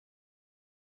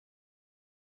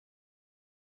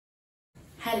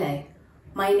Hello,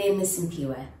 my name is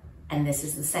Simphiwe and this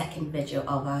is the second video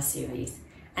of our series,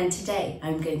 and today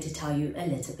I'm going to tell you a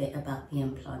little bit about the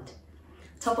implant.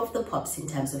 Top of the pops in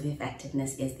terms of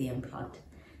effectiveness is the implant.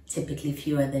 Typically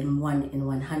fewer than 1 in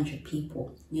 100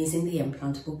 people using the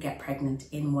implant will get pregnant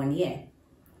in 1 year.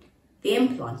 The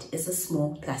implant is a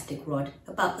small plastic rod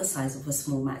about the size of a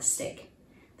small matchstick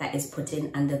that is put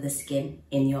in under the skin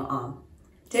in your arm.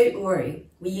 Don't worry,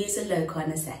 we use a local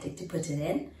anesthetic to put it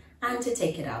in and to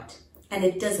take it out, and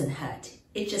it doesn't hurt,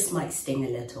 it just might sting a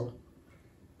little.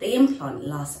 The implant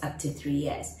lasts up to 3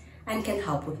 years and can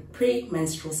help with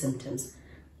pre-menstrual symptoms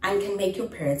and can make your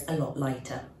periods a lot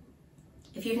lighter.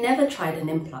 If you've never tried an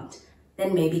implant,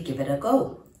 then maybe give it a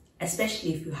go,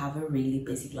 especially if you have a really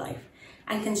busy life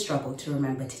and can struggle to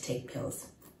remember to take pills.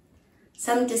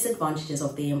 Some disadvantages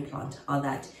of the implant are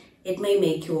that it may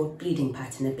make your bleeding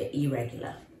pattern a bit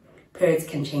irregular. Periods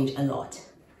can change a lot.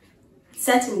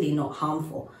 Certainly not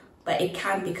harmful, but it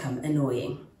can become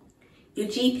annoying. Your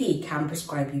GP can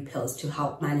prescribe you pills to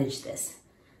help manage this.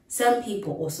 Some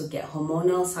people also get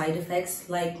hormonal side effects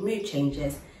like mood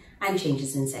changes and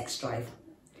changes in sex drive.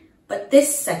 But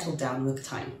this settled down with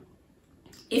time.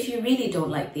 If you really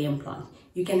don't like the implant,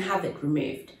 you can have it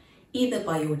removed, either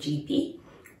by your GP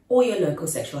or your local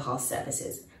sexual health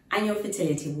services, and your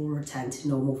fertility will return to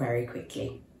normal very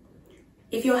quickly.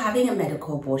 If you're having a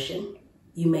medical abortion,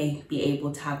 you may be able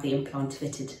to have the implant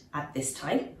fitted at this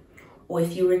time, or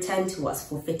if you return to us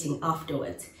for fitting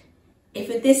afterwards.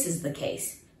 If this is the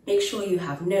case, make sure you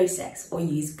have no sex or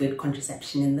use good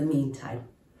contraception in the meantime.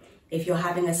 If you're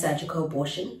having a surgical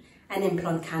abortion, an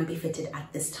implant can be fitted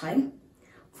at this time.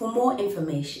 For more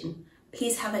information,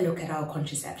 please have a look at our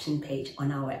contraception page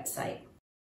on our website.